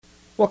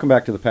Welcome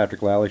back to the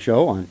Patrick Lally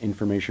Show on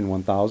Information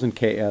 1000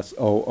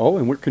 KSOO,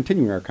 and we're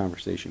continuing our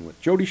conversation with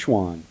Jody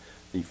Schwan,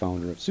 the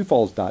founder of Sioux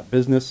Falls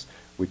Business,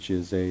 which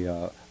is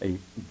a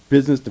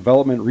business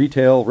development,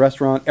 retail,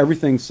 restaurant,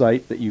 everything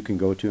site that you can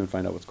go to and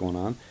find out what's going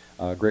on.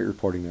 Great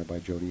reporting there by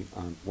Jody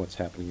on what's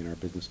happening in our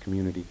business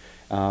community.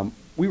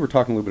 We were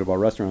talking a little bit about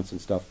restaurants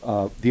and stuff.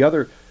 The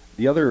other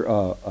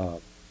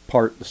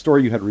part, the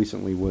story you had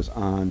recently was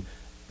on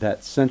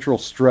that central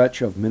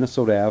stretch of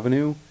Minnesota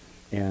Avenue,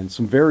 and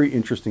some very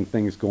interesting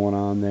things going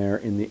on there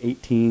in the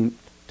 18th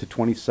to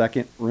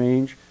 22nd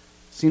range.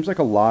 Seems like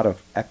a lot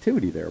of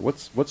activity there.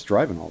 What's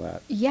driving all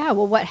that? Yeah,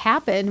 well,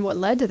 what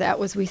led to that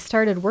was we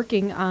started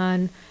working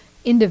on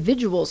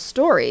individual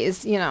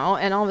stories,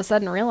 and all of a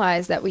sudden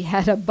realized that we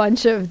had a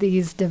bunch of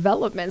these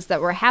developments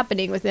that were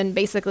happening within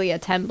basically a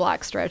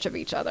 10-block stretch of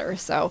each other.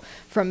 So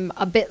from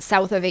a bit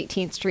south of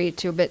 18th Street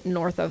to a bit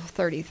north of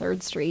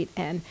 33rd Street.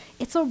 And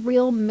it's a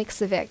real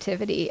mix of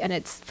activity.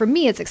 And for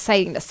me, it's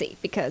exciting to see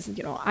because,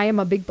 I am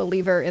a big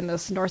believer in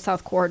this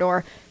north-south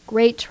corridor.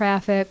 Great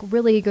traffic,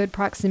 really good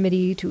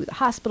proximity to the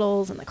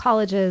hospitals and the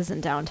colleges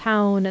and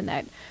downtown and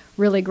that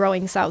really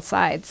growing south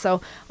side.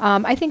 So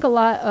I think a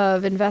lot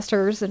of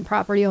investors and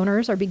property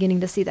owners are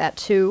beginning to see that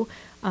too.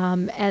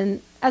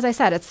 And as I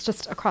said, it's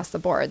just across the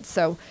board.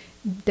 So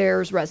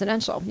there's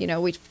residential.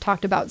 We've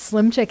talked about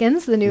Slim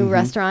Chickens, the new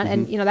restaurant,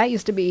 and that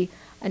used to be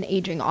an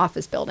aging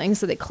office building.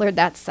 So they cleared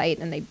that site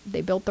and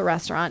they built the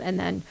restaurant. And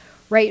then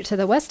right to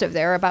the west of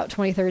there, about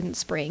 23rd and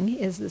Spring,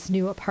 is this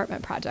new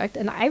apartment project.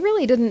 And I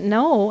really didn't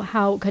know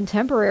how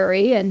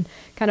contemporary and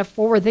kind of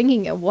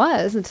forward-thinking it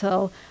was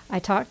until I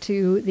talked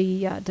to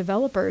the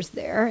developers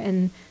there,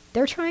 and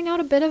they're trying out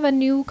a bit of a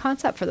new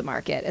concept for the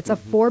market. It's a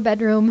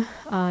 4-bedroom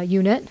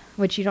unit,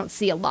 which you don't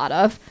see a lot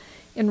of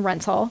in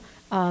rental,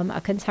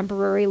 a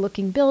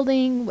contemporary-looking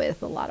building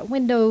with a lot of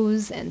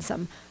windows and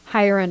some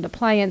higher-end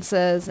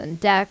appliances and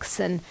decks.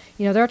 And,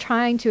 they're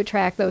trying to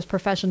attract those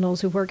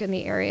professionals who work in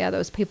the area,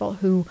 those people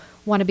who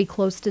want to be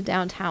close to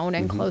downtown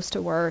and close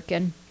to work.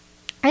 And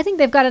I think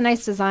they've got a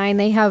nice design.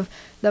 They have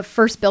the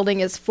first building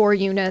is 4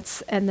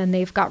 units, and then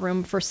they've got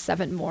room for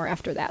 7 more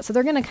after that. So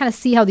they're going to kind of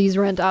see how these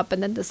rent up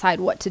and then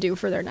decide what to do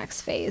for their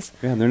next phase.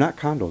 Yeah, and they're not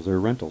condos, they're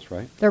rentals,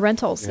 right? They're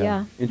rentals,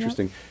 yeah.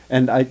 Interesting. Yep.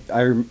 And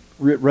I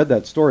read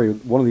that story.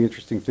 One of the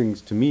interesting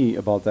things to me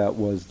about that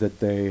was that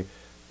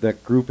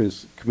that group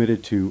is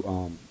committed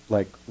to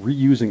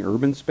reusing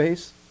urban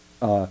space.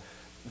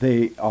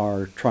 They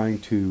are trying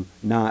to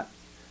not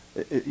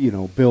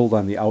build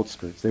on the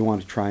outskirts. They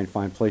want to try and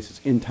find places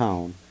in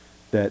town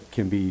that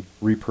can be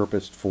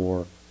repurposed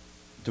for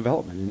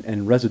development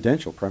and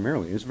residential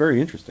primarily. It's very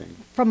interesting.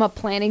 From a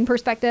planning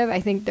perspective, I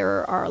think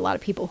there are a lot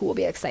of people who will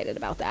be excited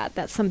about that.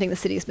 That's something the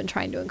city has been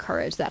trying to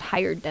encourage, that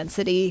higher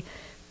density,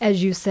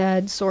 as you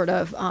said, sort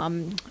of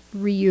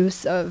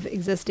reuse of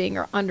existing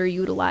or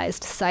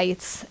underutilized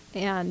sites.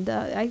 And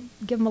I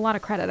give them a lot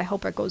of credit. I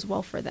hope it goes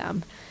well for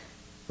them.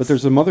 But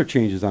there's some other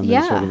changes on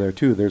Minnesota there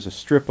too. There's a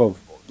strip of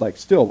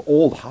still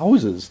old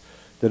houses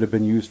that have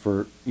been used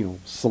for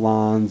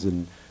salons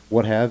and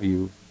what have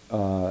you.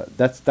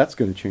 That's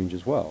going to change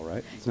as well,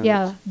 right?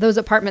 Yeah, those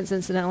apartments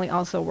incidentally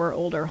also were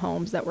older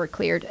homes that were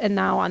cleared. And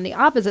now on the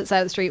opposite side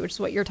of the street, which is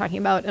what you're talking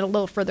about, and a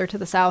little further to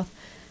the south,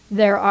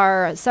 there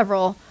are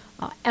several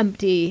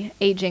empty,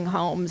 aging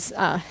homes.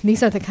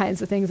 These are the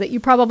kinds of things that you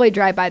probably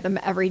drive by them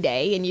every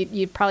day, and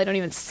you probably don't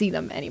even see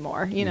them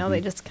anymore.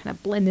 They just kind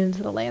of blend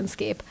into the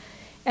landscape.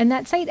 And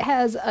that site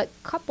has a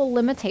couple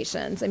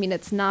limitations. I mean,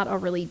 it's not a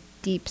really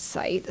deep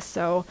site.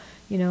 So,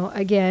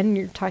 again,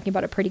 you're talking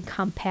about a pretty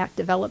compact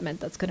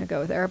development that's going to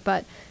go there.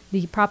 But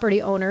the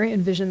property owner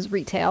envisions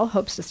retail,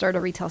 hopes to start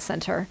a retail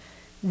center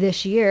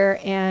this year.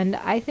 And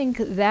I think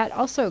that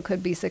also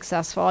could be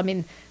successful. I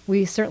mean,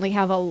 we certainly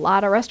have a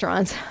lot of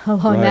restaurants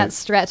along that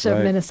stretch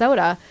of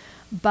Minnesota.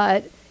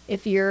 But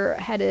if you're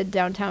headed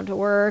downtown to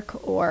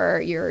work, or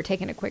you're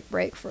taking a quick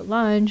break for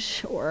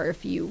lunch, or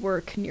if you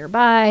work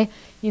nearby,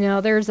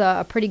 there's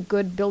a pretty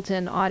good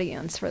built-in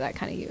audience for that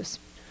kind of use.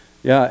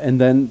 Yeah,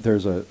 and then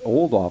there's an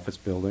old office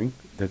building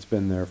that's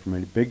been there from a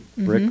big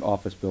brick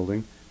office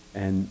building,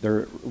 and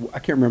I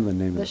can't remember the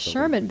name of it. The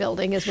Sherman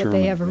Building is what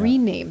they have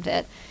renamed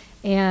it.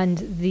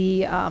 And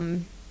the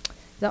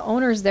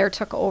owners there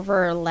took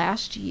over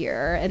last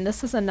year, and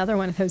this is another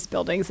one of those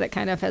buildings that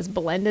kind of has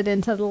blended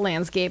into the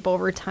landscape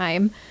over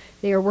time.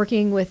 They are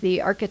working with the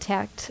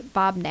architect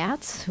Bob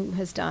Natz, who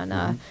has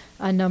done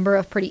a number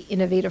of pretty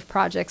innovative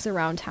projects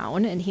around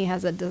town, and he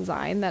has a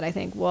design that I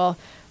think will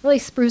really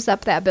spruce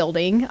up that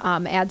building,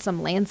 add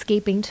some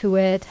landscaping to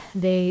it.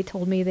 They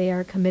told me they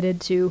are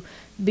committed to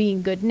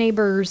being good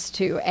neighbors,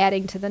 to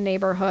adding to the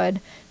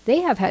neighborhood.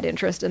 They have had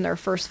interest in their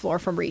first floor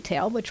from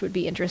retail, which would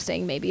be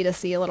interesting maybe to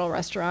see a little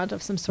restaurant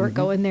of some sort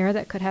go in there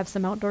that could have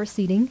some outdoor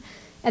seating.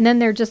 And then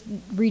they're just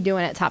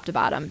redoing it top to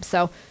bottom.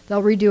 So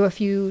they'll redo a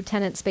few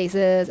tenant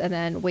spaces and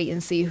then wait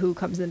and see who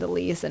comes into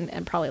lease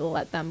and probably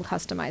let them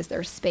customize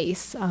their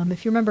space.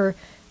 If you remember,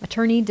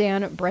 attorney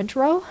Dan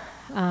Brentrow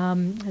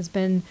has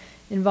been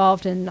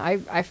involved in,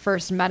 I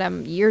first met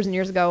him years and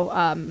years ago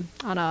on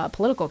a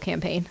political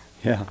campaign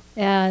Yeah.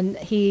 And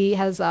he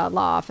has a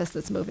law office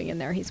that's moving in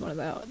there. He's one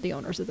of the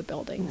owners of the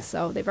building.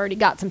 So they've already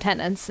got some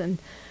tenants, and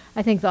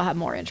I think they'll have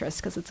more interest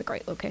because it's a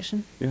great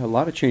location. Yeah, a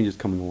lot of changes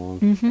coming along.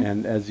 Mhm.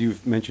 And as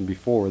you've mentioned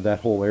before, that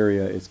whole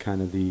area is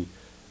kind of the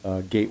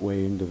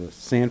gateway into the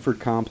Sanford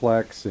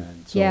complex.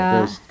 And so Yeah.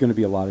 there's going to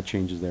be a lot of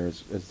changes there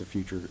as the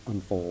future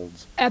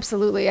unfolds.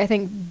 Absolutely. I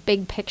think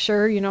big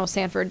picture,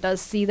 Sanford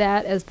does see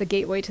that as the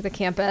gateway to the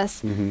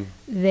campus. Mm-hmm.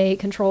 They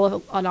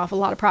control an awful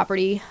lot of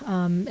property,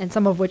 and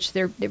some of which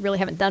they really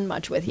haven't done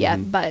much with yet.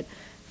 Mhm. But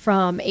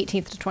from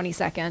 18th to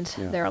 22nd,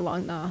 Yeah. they're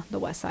along the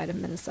west side of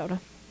Minnesota.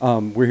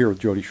 We're here with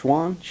Jody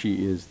Schwan.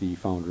 She is the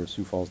founder of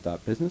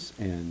SiouxFalls.business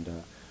and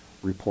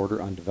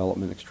reporter on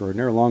Development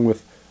Extraordinaire, along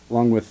with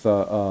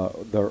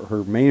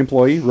her main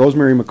employee,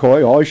 Rosemary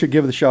McCoy. Oh, I should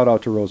give the shout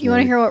out to Rosemary. You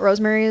want to hear what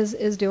Rosemary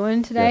is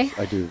doing today? Yes,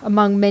 I do.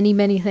 Among many,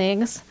 many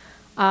things.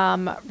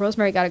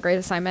 Rosemary got a great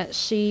assignment.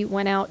 She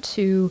went out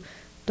to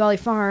Dolly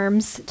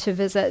Farms to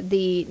visit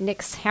the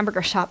Nick's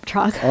Hamburger Shop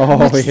truck,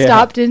 Oh, which yeah.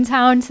 stopped in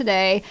town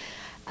today.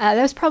 That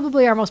was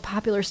probably our most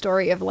popular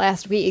story of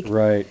last week.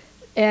 Right.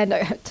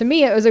 And to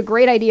me, it was a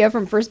great idea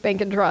from First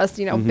Bank and Trust,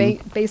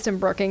 Mhm. based in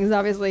Brookings,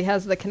 obviously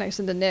has the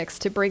connection to Nick's,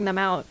 to bring them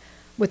out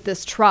with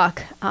this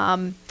truck.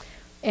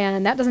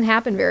 And that doesn't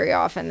happen very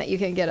often, that you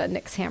can get a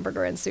Nick's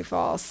hamburger in Sioux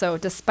Falls. So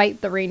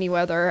despite the rainy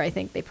weather, I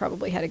think they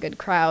probably had a good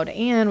crowd.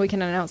 And we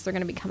can announce they're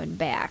going to be coming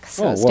back.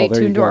 So Oh, well, stay there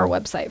you tuned to our go.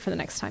 website for the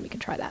next time you can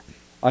try that.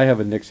 I have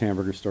a Nick's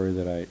hamburger story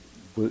that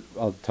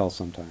I'll tell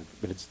sometime,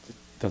 but it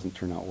doesn't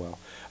turn out well.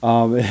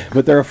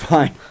 But they're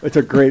fine. It's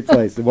a great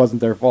place. It wasn't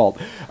their fault.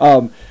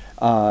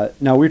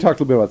 Now, we talked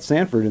a little bit about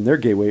Sanford and their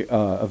gateway.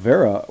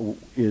 Avera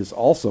is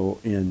also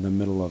in the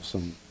middle of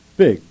some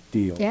big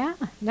deal. Yeah,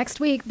 next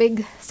week,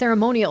 big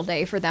ceremonial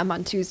day for them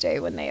on Tuesday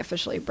when they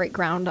officially break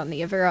ground on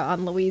the Avera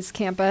on Louise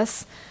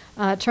campus,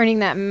 turning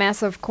that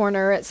massive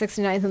corner at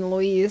 69th and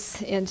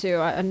Louise into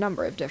a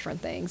number of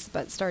different things,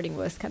 but starting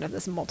with kind of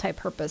this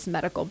multi-purpose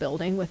medical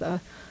building with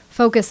a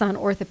focus on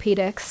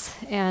orthopedics.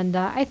 And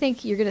I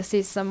think you're going to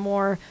see some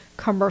more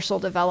commercial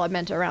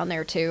development around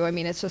there too. I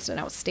mean, it's just an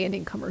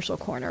outstanding commercial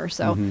corner.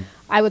 So Mhm.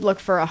 I would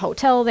look for a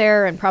hotel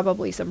there and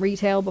probably some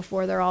retail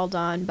before they're all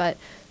done. But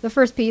the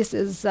first piece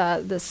is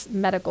this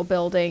medical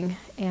building,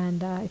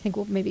 and I think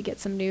we'll maybe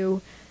get some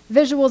new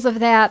visuals of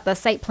that. The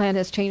site plan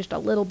has changed a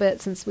little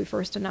bit since we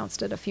first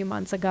announced it a few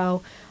months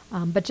ago,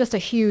 but just a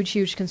huge,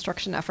 huge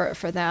construction effort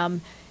for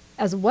them,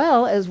 as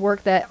well as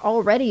work that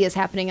already is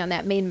happening on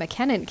that main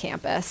McKinnon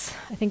campus.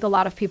 I think a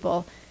lot of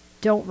people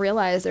don't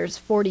realize there's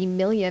 $40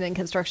 million in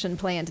construction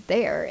planned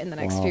there in the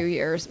next Wow. few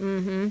years.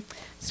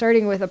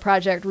 Starting with a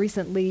project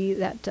recently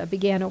that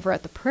began over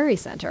at the Prairie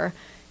Center.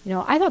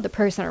 I thought the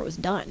Prairie Center was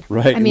done.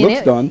 Right, I it mean,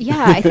 looks done.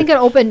 Yeah, I think it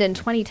opened in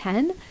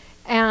 2010,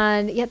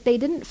 and yet they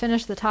didn't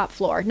finish the top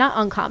floor. Not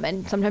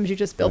uncommon. Sometimes you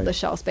just build the Right.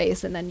 shell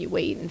space and then you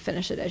wait and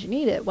finish it as you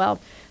need it. Well,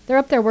 they're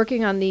up there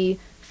working on the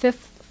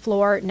 5th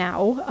floor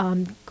now,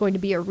 going to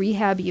be a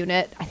rehab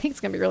unit. I think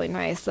it's going to be really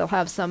nice. They'll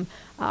have some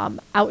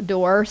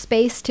outdoor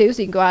space too,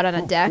 so you can go out on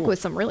a Oh, deck cool. with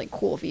some really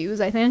cool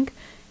views, I think.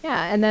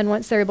 Yeah, and then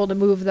once they're able to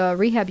move the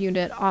rehab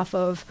unit off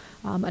of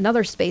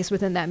another space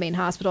within that main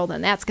hospital,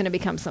 then that's going to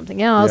become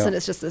something else, Yeah. and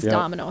it's just this Yeah.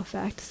 domino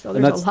effect. So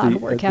And there's that's a lot the-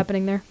 of work the-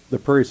 happening there. The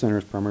Prairie Center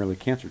is primarily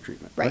cancer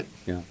treatment. Right.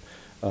 Yeah.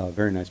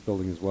 Very nice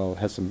building as well.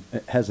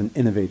 It has an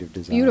innovative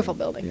design. Beautiful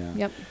building.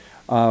 Yeah.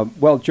 Yep.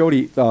 Well,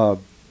 Jody,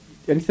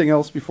 anything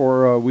else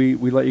before we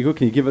let you go?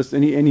 Can you give us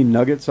any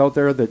nuggets out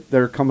there that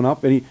are coming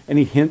up?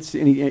 Any hints?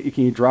 Can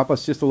you drop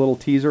us just a little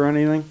teaser on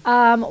anything?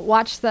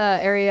 Watch the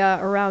area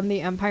around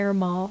the Empire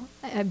Mall,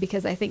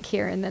 because I think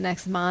here in the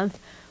next month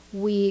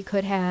we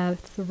could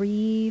have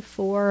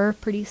 3-4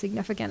 pretty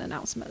significant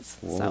announcements.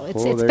 Whoa, So cool,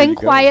 it's there been you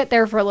go. quiet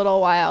there for a little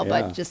while,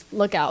 Yeah. but just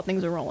look out,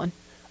 things are rolling.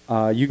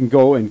 You can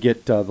go and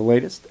get the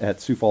latest at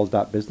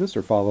SiouxFalls.business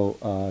or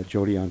follow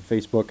Jody on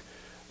Facebook.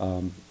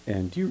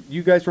 And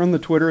you guys run the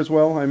Twitter as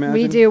well, I imagine?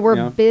 We do. We're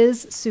Yeah.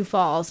 Biz Sioux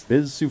Falls.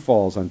 Biz Sioux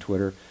Falls on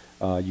Twitter.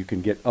 You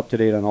can get up to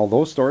date on all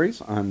those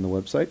stories on the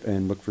website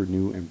and look for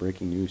new and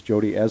breaking news.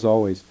 Jody, as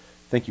always,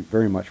 thank you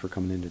very much for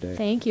coming in today.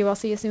 Thank you. I'll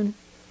see you soon.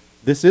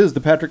 This is the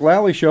Patrick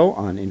Lally Show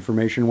on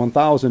Information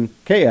 1000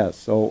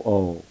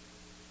 KSOO.